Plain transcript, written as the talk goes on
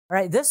All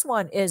right, this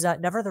one is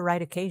never the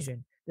right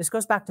occasion. This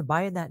goes back to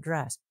buying that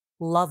dress.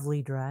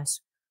 Lovely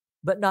dress,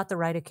 but not the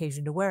right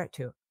occasion to wear it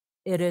to.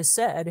 It is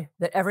said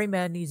that every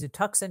man needs a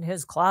tux in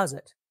his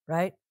closet,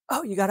 right?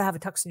 Oh, you got to have a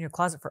tux in your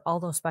closet for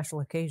all those special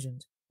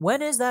occasions.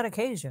 When is that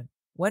occasion?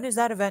 When is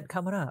that event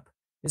coming up?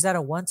 Is that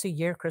a once a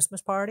year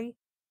Christmas party?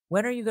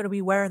 When are you going to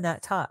be wearing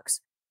that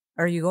tux?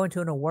 Are you going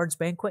to an awards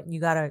banquet and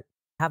you got to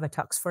have a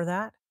tux for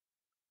that?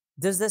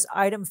 Does this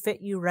item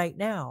fit you right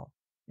now?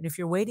 And if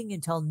you're waiting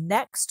until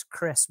next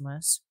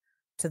Christmas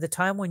to the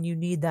time when you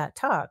need that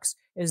tux,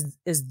 is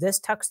this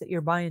tux that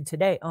you're buying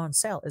today on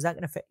sale? Is that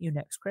going to fit you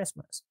next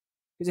Christmas?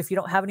 Because if you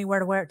don't have anywhere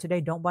to wear it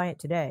today, don't buy it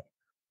today.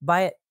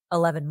 Buy it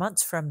 11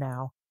 months from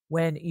now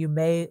when you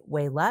may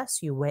weigh less,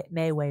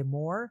 may weigh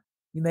more.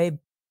 You may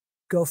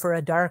go for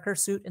a darker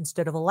suit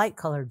instead of a light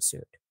colored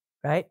suit,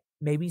 right?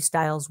 Maybe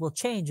styles will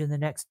change in the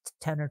next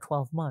 10 or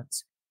 12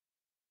 months.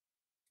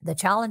 The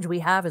challenge we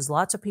have is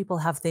lots of people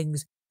have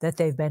things that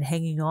they've been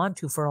hanging on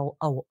to for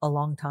a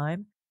long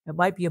time. It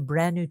might be a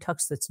brand new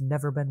tux that's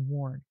never been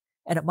worn,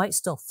 and it might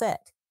still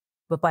fit.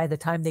 But by the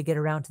time they get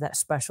around to that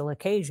special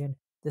occasion,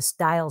 the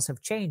styles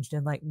have changed,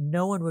 and like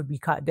no one would be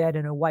caught dead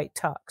in a white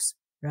tux,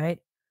 right?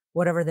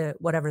 Whatever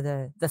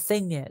the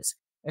thing is.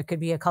 It could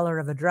be a color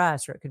of a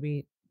dress, or it could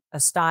be a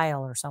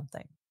style or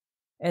something.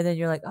 And then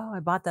you're like, oh, I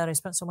bought that. I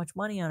spent so much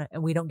money on it.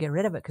 And we don't get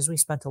rid of it because we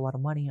spent a lot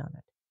of money on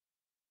it.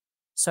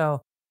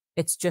 So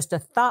it's just a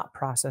thought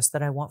process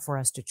that I want for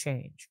us to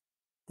change.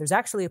 There's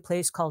actually a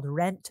place called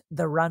Rent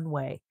the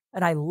Runway,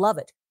 and I love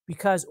it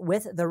because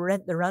with the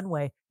Rent the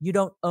Runway, you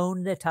don't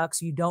own the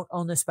tux, you don't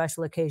own the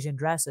special occasion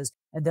dresses,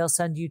 and they'll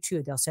send you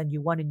two. They'll send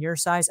you one in your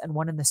size and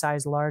one in the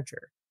size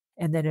larger.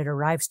 And then it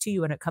arrives to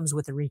you and it comes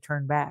with a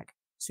return bag.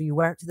 So you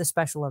wear it to the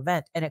special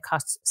event and it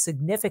costs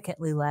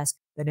significantly less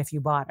than if you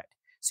bought it.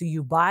 So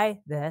you buy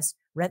this,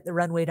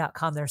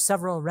 renttherunway.com. There are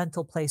several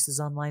rental places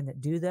online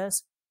that do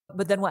this.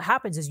 But then what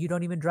happens is you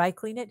don't even dry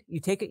clean it. You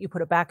take it, you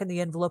put it back in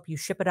the envelope, you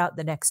ship it out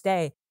the next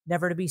day,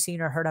 never to be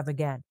seen or heard of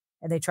again.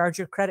 And they charge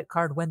your credit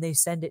card when they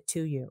send it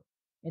to you.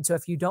 And so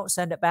if you don't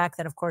send it back,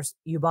 then of course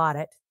you bought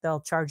it. They'll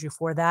charge you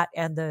for that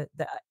and the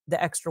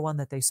extra one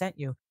that they sent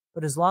you.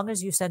 But as long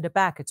as you send it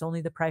back, it's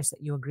only the price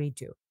that you agreed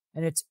to.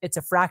 And it's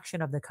a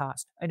fraction of the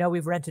cost. I know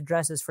we've rented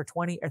dresses for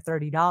 $20 or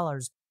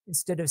 $30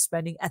 instead of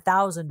spending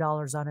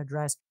 $1,000 on a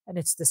dress, and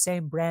it's the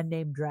same brand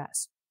name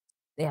dress.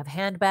 They have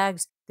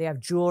handbags, they have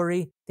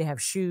jewelry, they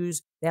have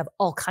shoes, they have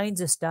all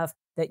kinds of stuff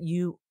that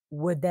you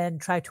would then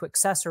try to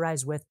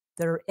accessorize with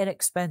that are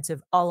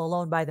inexpensive all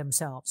alone by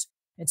themselves.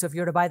 And so if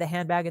you were to buy the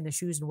handbag and the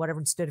shoes and whatever,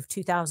 instead of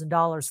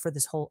 $2,000 for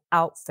this whole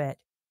outfit,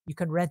 you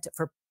can rent it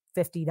for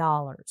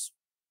 $50.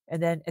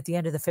 And then at the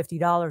end of the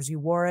 $50, you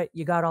wore it,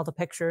 you got all the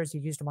pictures,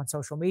 you used them on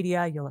social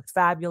media, you looked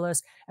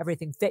fabulous,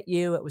 everything fit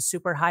you, it was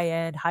super high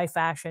end, high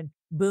fashion,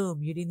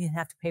 boom, you didn't even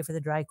have to pay for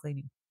the dry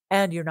cleaning,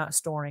 and you're not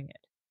storing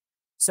it.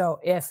 So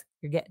if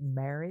you're getting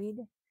married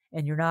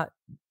and you're not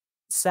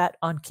set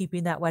on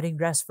keeping that wedding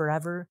dress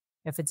forever,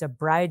 if it's a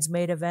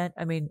bridesmaid event,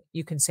 I mean,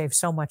 you can save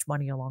so much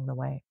money along the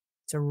way.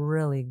 It's a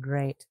really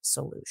great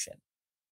solution.